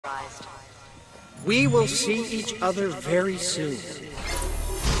authorized. We will see each other very soon.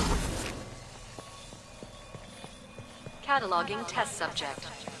 Cataloging test subject.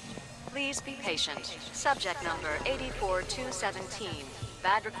 Please be patient. Subject number 84217.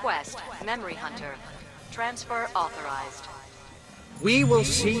 Bad request. Memory hunter. Transfer authorized. We will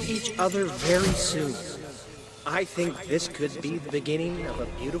see each other very soon. I think this could be the beginning of a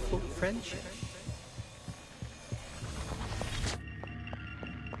beautiful friendship.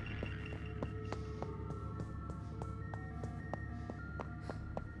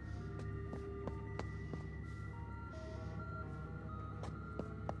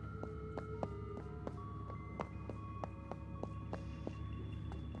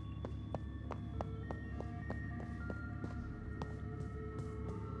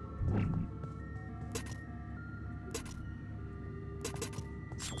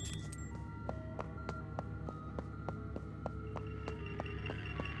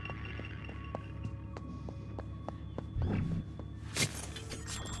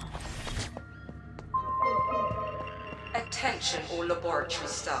 Attention all laboratory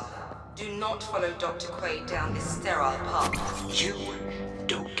staff. Do not follow Dr. Quaid down this sterile path. You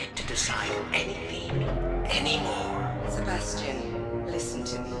don't get to decide anything anymore. Sebastian, listen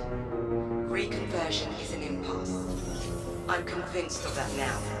to me. Reconversion is an impasse. I'm convinced of that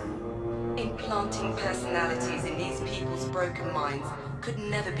now. Implanting personalities in these people's broken minds could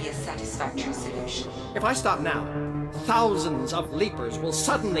never be a satisfactory solution. If I stop now, thousands of leapers will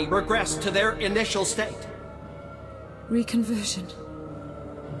suddenly regress to their initial state. Reconversion.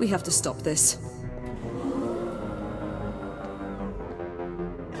 We have to stop this.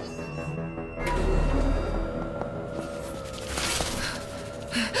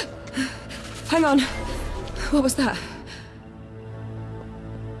 Hang on. What was that?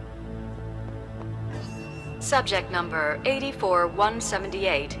 Subject number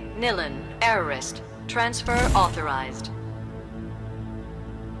 84178. Nilin. Errorist. Transfer authorized.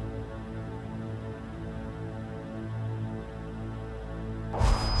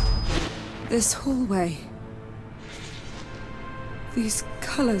 This hallway. These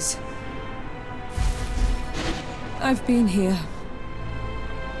colors. I've been here.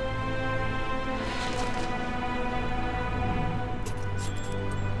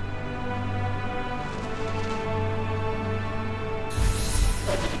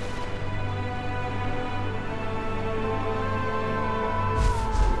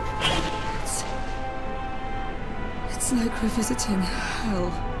 It's like revisiting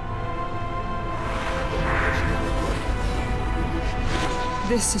hell.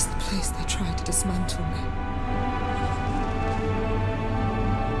 This is the place they tried to dismantle me.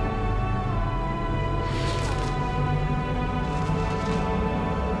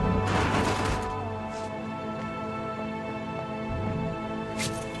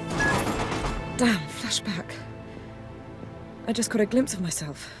 Damn, flashback. I just got a glimpse of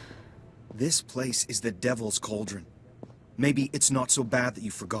myself. This place is the Devil's Cauldron. Maybe it's not so bad that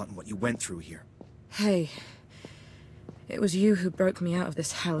you've forgotten what you went through here. Hey. It was you who broke me out of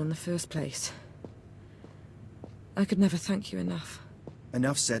this hell in the first place. I could never thank you enough.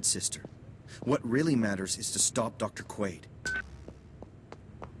 Enough said, sister. What really matters is to stop Dr. Quaid.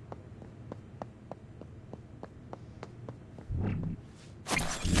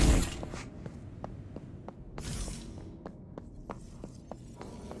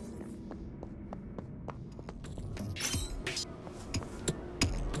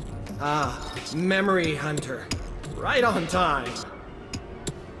 Ah, Memory Hunter. Right on time.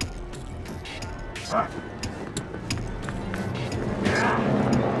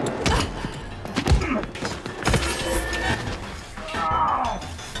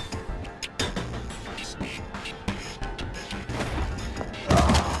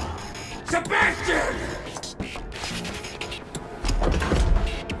 Sebastian!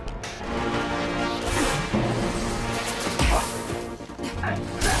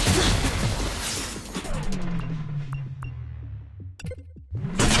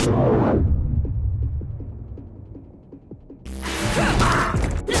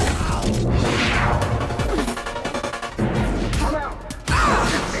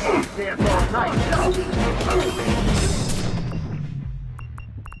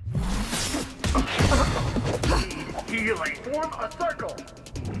 Healing. Form a circle.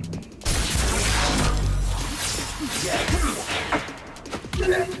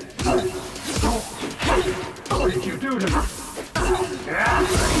 What did you do to me?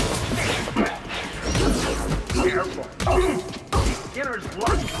 Careful. Beginner's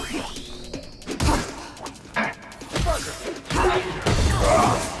luck. Bugger.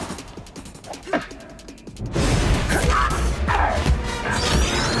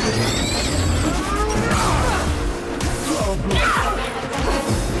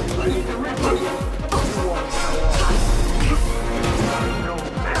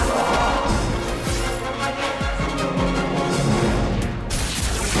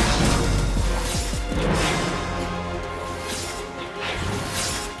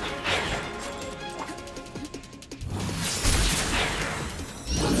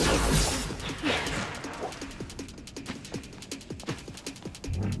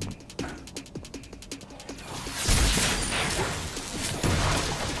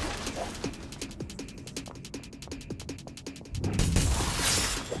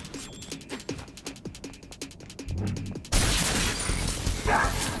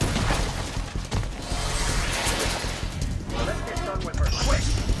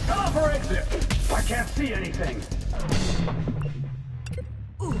 can't see anything.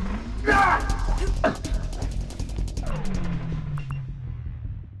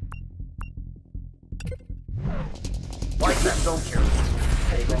 Like that, don't you?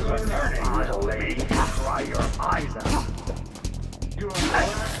 Tables are turning, little lady. Cry your eyes out. You're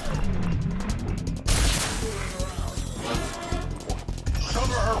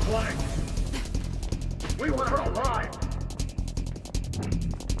cover her flank. We want her alive.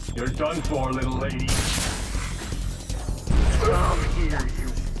 You're done for, little lady. Come here, you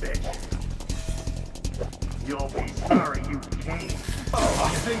bitch. You'll be sorry you came. Oh, I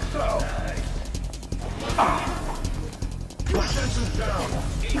think so. Your Sensen's down.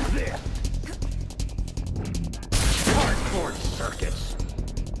 Eat this. Hardcore circuits.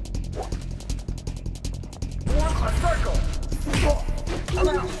 Form a circle.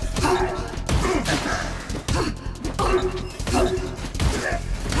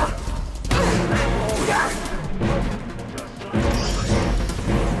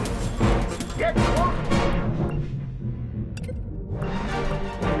 Get close.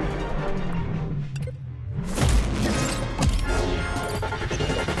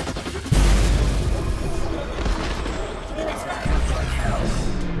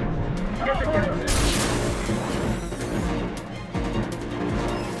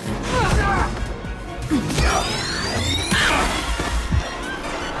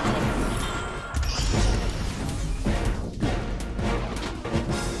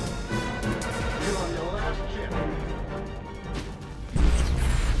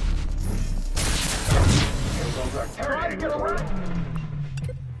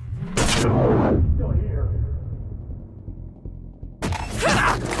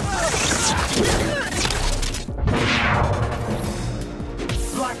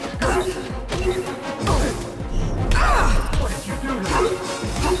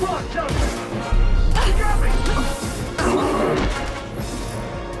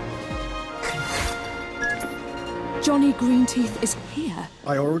 Johnny Greenteeth is here.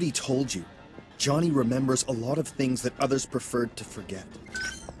 I already told you. Johnny remembers a lot of things that others preferred to forget.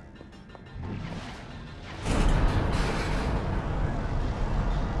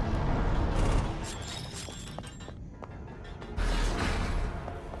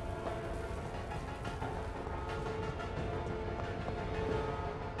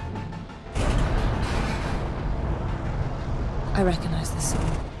 I recognize this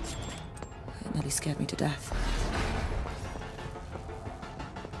song. It nearly scared me to death.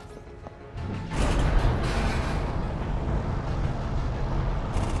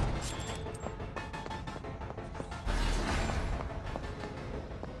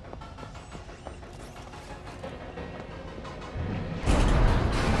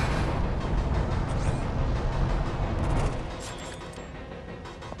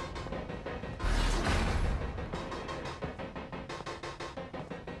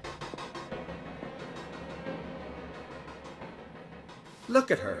 Look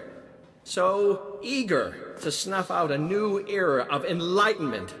at her. So eager to snuff out a new era of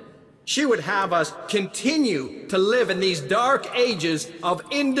enlightenment. She would have us continue to live in these dark ages of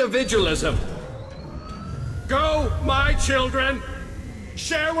individualism. Go, my children!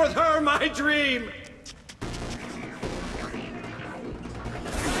 Share with her my dream!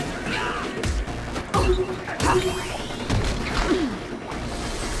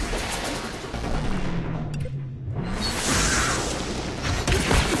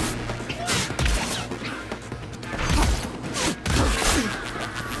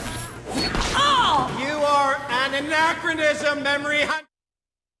 Anachronism, memory hunt.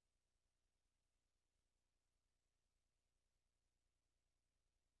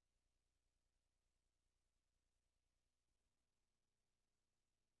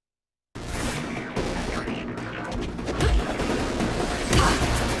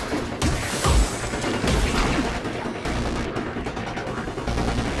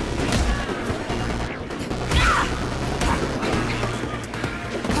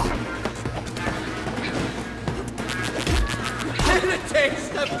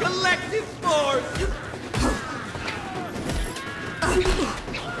 Taste of collective force!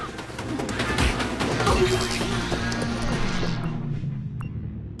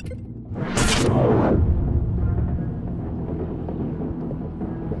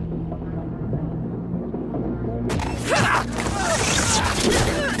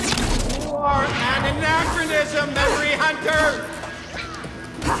 You are an anachronism, memory hunter!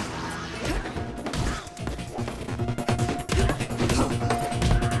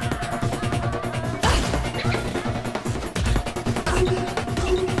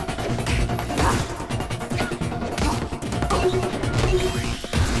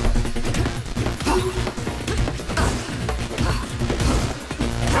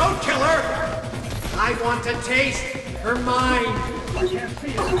 taste her mind. I can't see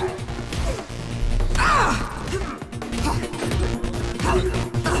it.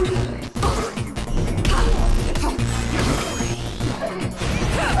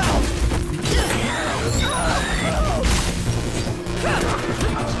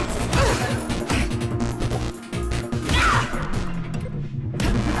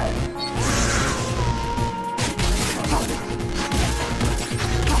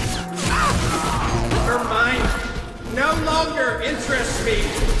 Her mind no longer interests me.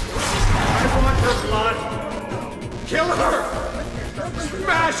 I want her blood. Kill her!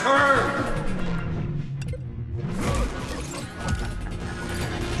 Smash her!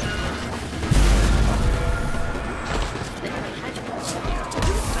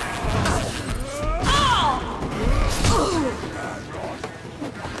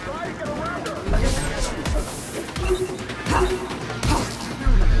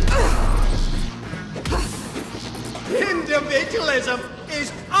 Individualism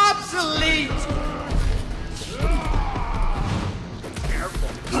is obsolete!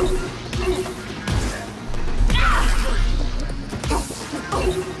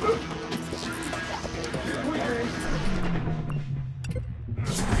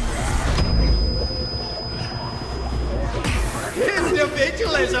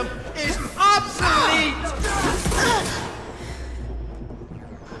 Individualism is obsolete!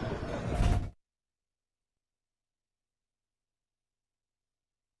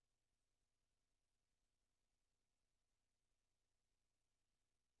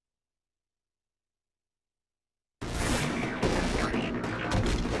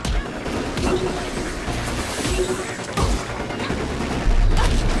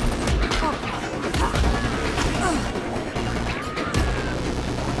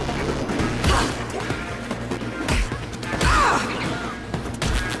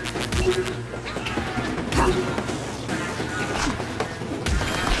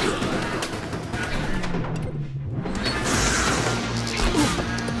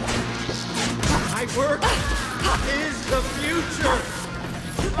 My work is the future!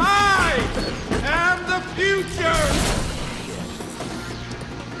 I am the future!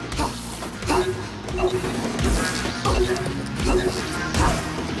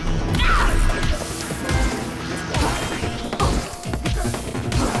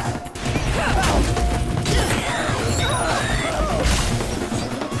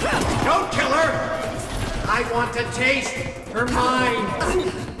 Don't kill her! I want to taste her mind!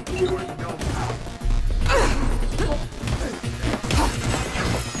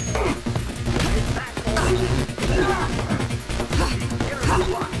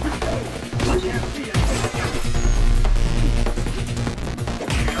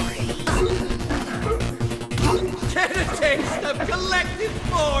 Get a taste of collective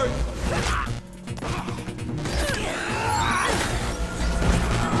force!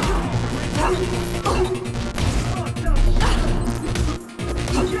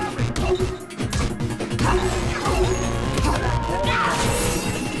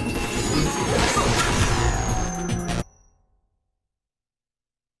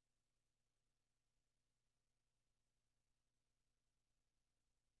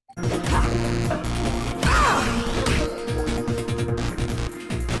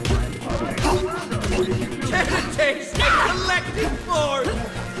 Get a taste of collective force!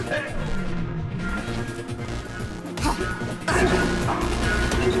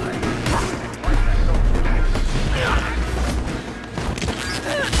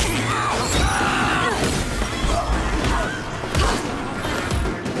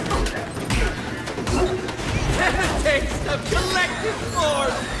 Get a taste of collective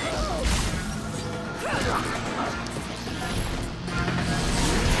force!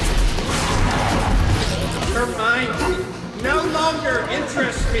 Her mind no longer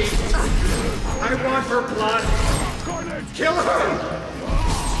interests me. I want her blood. Kill her!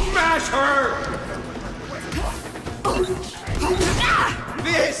 Smash her!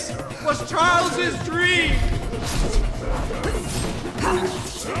 This was Charles's dream!